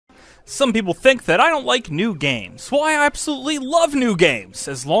Some people think that I don't like new games. Well, I absolutely love new games,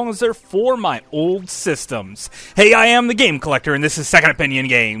 as long as they're for my old systems. Hey, I am the Game Collector, and this is Second Opinion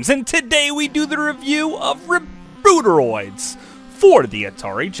Games, and today we do the review of Rebooteroids for the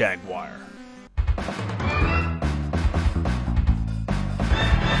Atari Jaguar.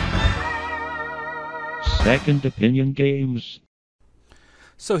 Second Opinion Games.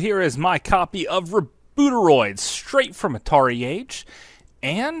 So here is my copy of Rebooteroids, straight from Atari Age.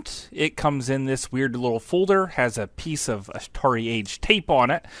 And it comes in this weird little folder, has a piece of Atari Age tape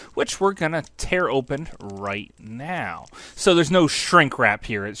on it, which we're going to tear open right now. So there's no shrink wrap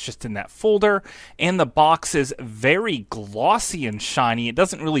here, it's just in that folder, and the box is very glossy and shiny. It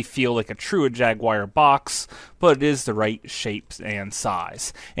doesn't really feel like a true Jaguar box, but it is the right shape and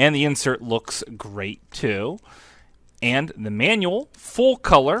size. And the insert looks great too. And the manual, full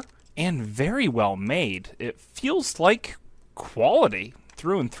color, and very well made. It feels like quality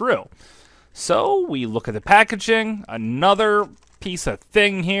through and through. So we look at the packaging, another piece of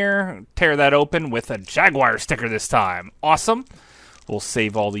thing here, tear that open with a Jaguar sticker this time. Awesome. We'll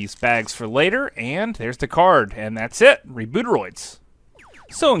save all these bags for later, and there's the card, and that's it, Rebooteroids.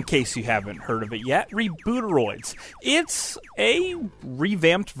 So in case you haven't heard of it yet, Rebooteroids. It's a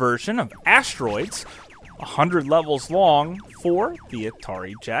revamped version of Asteroids, 100 levels long, for the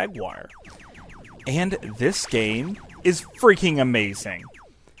Atari Jaguar. And this game is freaking amazing.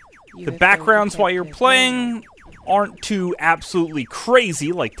 The backgrounds while you're playing aren't too absolutely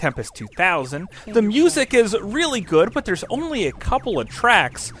crazy like Tempest 2000. The music is really good, but there's only a couple of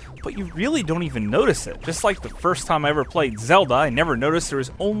tracks, but you really don't even notice it. Just like the first time I ever played Zelda, I never noticed there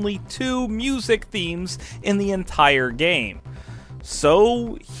was only 2 music themes in the entire game.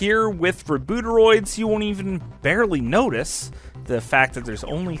 So here with Rebooteroids, you won't even barely notice the fact that there's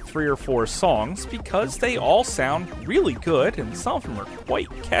only 3 or 4 songs, because they all sound really good and some of them are quite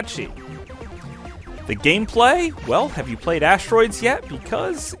catchy. The gameplay, well, have you played Asteroids yet?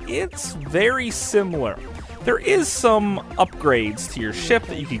 Because it's very similar. There is some upgrades to your ship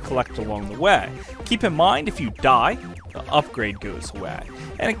that you can collect along the way. Keep in mind, if you die, the upgrade goes away.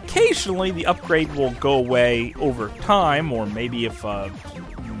 And occasionally the upgrade will go away over time, or maybe if a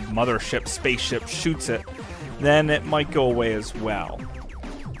mothership, spaceship shoots it, then it might go away as well.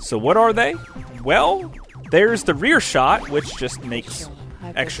 So what are they? Well, there's the rear shot, which just makes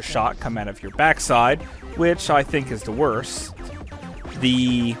extra shot come out of your backside, which I think is the worst.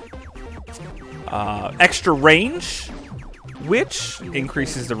 The extra range, which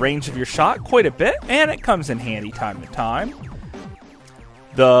increases the range of your shot quite a bit, and it comes in handy time to time.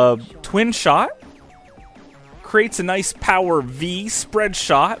 The twin shot creates a nice power V spread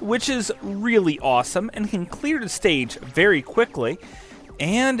shot, which is really awesome and can clear the stage very quickly,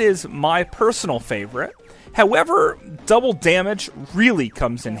 and is my personal favorite. However, double damage really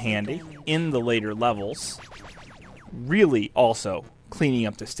comes in handy in the later levels, really also cleaning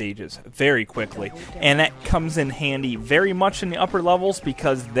up the stages very quickly, and that comes in handy very much in the upper levels,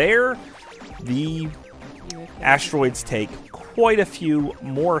 because there the asteroids take quite a few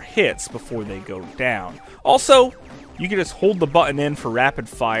more hits before they go down. Also, you can just hold the button in for rapid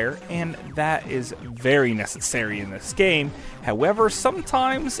fire, and that is very necessary in this game. However,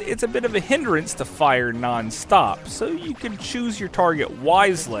 sometimes it's a bit of a hindrance to fire non-stop, so you can choose your target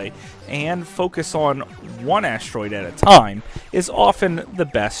wisely and focus on one asteroid at a time is often the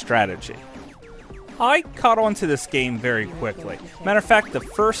best strategy. I caught on to this game very quickly. Matter of fact, the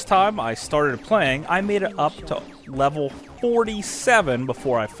first time I started playing, I made it up to level 47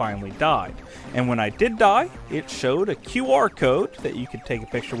 before I finally died. And when I did die, it showed a QR code that you could take a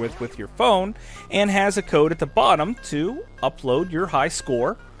picture with your phone, and has a code at the bottom to upload your high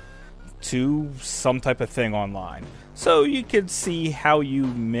score to some type of thing online. So you could see how you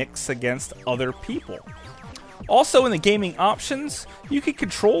mix against other people. Also, in the gaming options, you can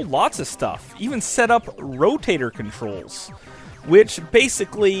control lots of stuff, even set up rotator controls, which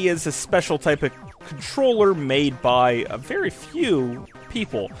basically is a special type of controller made by a very few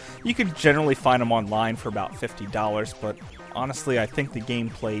people. You can generally find them online for about $50, but honestly, I think the game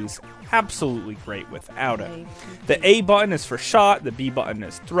plays absolutely great without it. The A button is for shot, the B button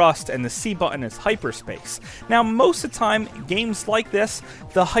is thrust, and the C button is hyperspace. Now, most of the time, games like this,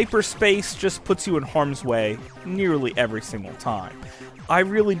 the hyperspace just puts you in harm's way nearly every single time. I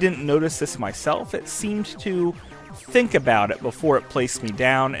really didn't notice this myself. It seemed to think about it before it placed me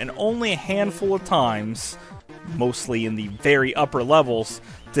down, and only a handful of times, mostly in the very upper levels,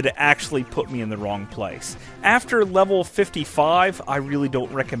 did it actually put me in the wrong place. After level 55, I really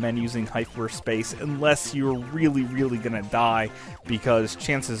don't recommend using hyperspace unless you're really gonna die, because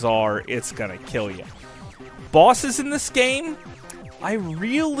chances are it's gonna kill you. Bosses in this game, I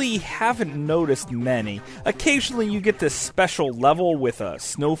really haven't noticed many. Occasionally you get this special level with a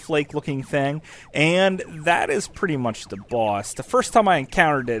snowflake-looking thing, and that is pretty much the boss. The first time I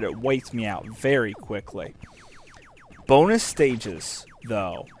encountered it, it wiped me out very quickly. Bonus stages,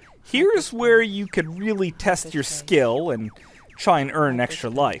 though. Here's where you could really test your skill and try and earn extra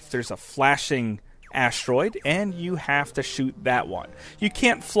life. There's a flashing asteroid, and you have to shoot that one. You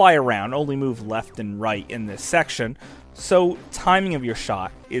can't fly around, only move left and right in this section, so timing of your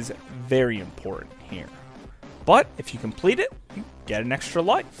shot is very important here. But if you complete it, you get an extra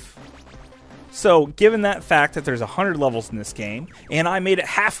life. So given that fact that there's 100 levels in this game, and I made it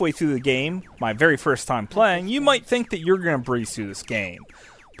halfway through the game, my very first time playing, you might think that you're going to breeze through this game.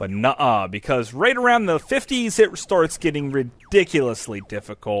 But nuh-uh, because right around the 50s it starts getting ridiculously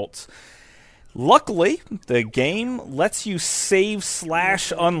difficult. Luckily, the game lets you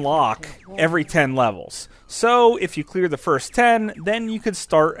save/unlock every 10 levels. So if you clear the first 10, then you could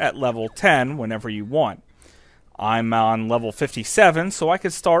start at level 10 whenever you want. I'm on level 57, so I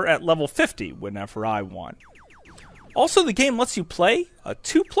could start at level 50 whenever I want. Also, the game lets you play a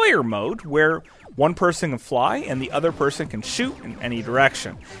 2-player mode where one person can fly and the other person can shoot in any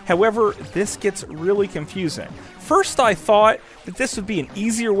direction. However, this gets really confusing. First, I thought that this would be an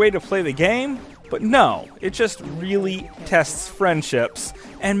easier way to play the game, but no, it just really tests friendships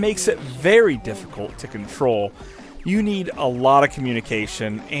and makes it very difficult to control. You need a lot of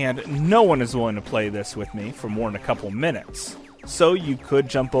communication, and no one is willing to play this with me for more than a couple minutes. So you could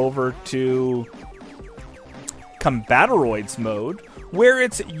jump over to Rebooteroids mode, where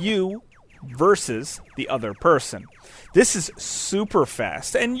it's you versus the other person. This is super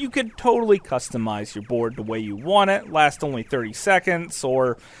fast, and you could totally customize your board the way you want it, last only 30 seconds,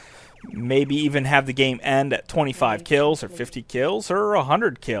 or maybe even have the game end at 25 kills, or 50 kills, or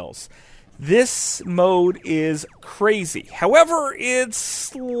 100 kills. This mode is crazy. However, it's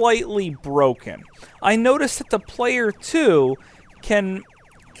slightly broken. I noticed that the player 2 can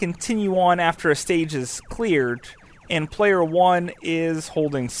continue on after a stage is cleared, and player 1 is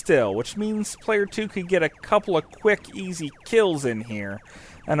holding still, which means player 2 could get a couple of quick, easy kills in here.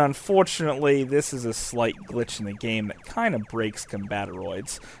 And unfortunately, this is a slight glitch in the game that kind of breaks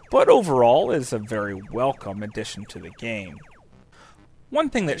Rebooteroids, but overall is a very welcome addition to the game. One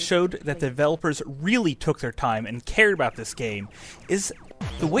thing that showed that the developers really took their time and cared about this game is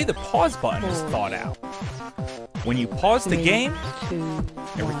the way the pause button is thought out. When you pause the game,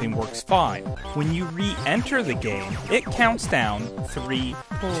 everything works fine. When you re-enter the game, it counts down 3,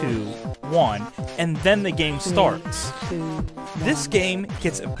 2, 1, and then the game starts. This game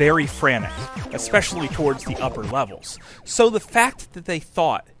gets very frantic, especially towards the upper levels. So the fact that they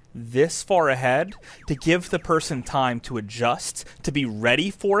thought this far ahead to give the person time to adjust, to be ready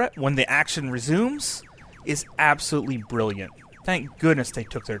for it when the action resumes, is absolutely brilliant. Thank goodness they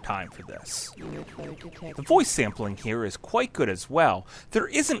took their time for this. The voice sampling here is quite good as well. There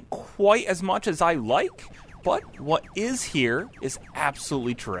isn't quite as much as I like, but what is here is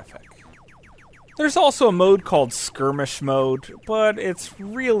absolutely terrific. There's also a mode called Skirmish Mode, but it's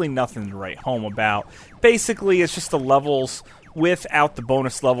really nothing to write home about. Basically, it's just the levels without the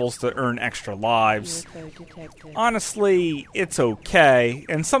bonus levels to earn extra lives. Honestly, it's okay,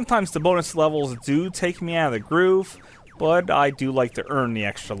 and sometimes the bonus levels do take me out of the groove, but I do like to earn the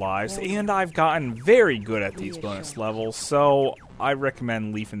extra lives, and I've gotten very good at these bonus levels, so I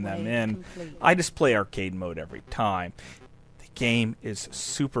recommend leaving them in. I just play arcade mode every time. The game is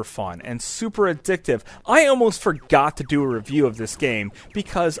super fun and super addictive. I almost forgot to do a review of this game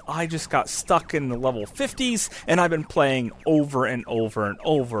because I just got stuck in the level 50s, and I've been playing over and over and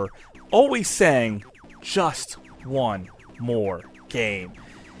over, always saying, just one more game.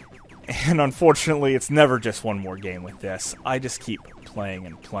 And unfortunately, it's never just one more game with this. I just keep playing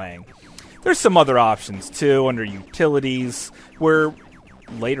and playing. There's some other options, too, under utilities, where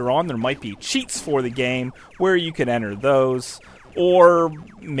later on there might be cheats for the game, where you can enter those, or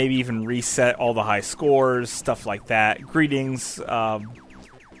maybe even reset all the high scores, stuff like that. Greetings,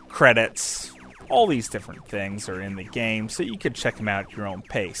 credits, all these different things are in the game, so you can check them out at your own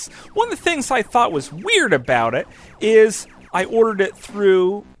pace. One of the things I thought was weird about it is I ordered it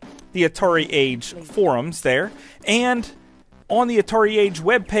through the Atari Age forums there, and on the Atari Age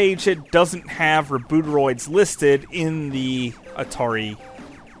webpage it doesn't have Rebooteroids listed in the Atari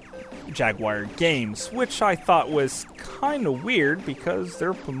Jaguar games, which I thought was kind of weird because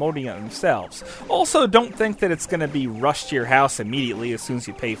they're promoting it themselves. Also, don't think that it's going to be rushed to your house immediately as soon as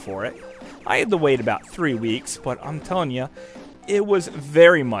you pay for it. I had to wait about 3 weeks, but I'm telling you, it was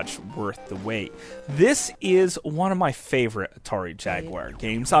very much worth the wait. This is one of my favorite Atari Jaguar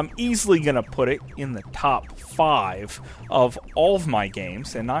games. I'm easily going to put it in the top 5 of all of my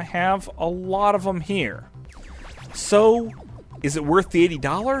games, and I have a lot of them here. So, is it worth the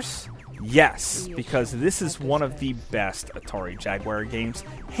 $80? Yes, because this is one of the best Atari Jaguar games,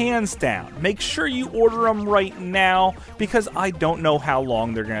 hands down. Make sure you order them right now, because I don't know how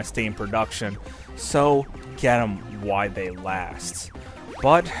long they're going to stay in production. So, get them while they last.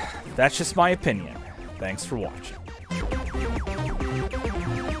 But, that's just my opinion. Thanks for watching.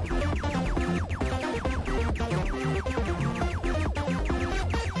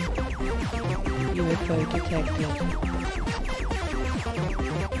 UFO detected.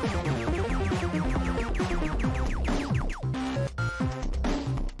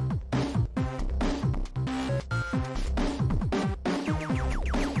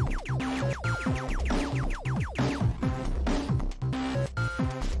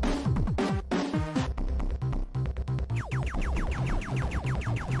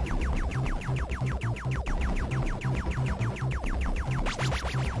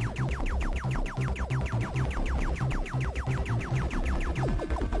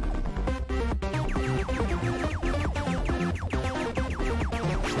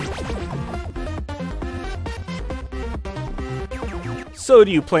 So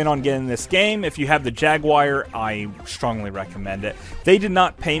do you plan on getting this game? If you have the Jaguar, I strongly recommend it. They did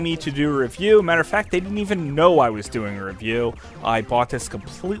not pay me to do a review. Matter of fact, they didn't even know I was doing a review. I bought this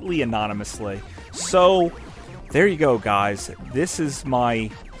completely anonymously. So there you go, guys. This is my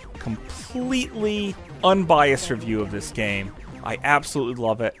completely unbiased review of this game. I absolutely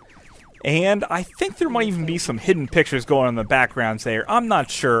love it. And I think there might even be some hidden pictures going on in the backgrounds there. I'm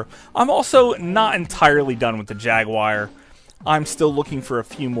not sure. I'm also not entirely done with the Jaguar. I'm still looking for a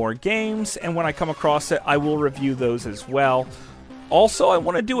few more games, and when I come across it, I will review those as well. Also, I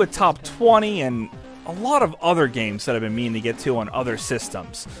want to do a top 20 and a lot of other games that I've been meaning to get to on other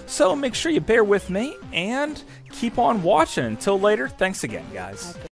systems. So make sure you bear with me and keep on watching. Until later, thanks again, guys.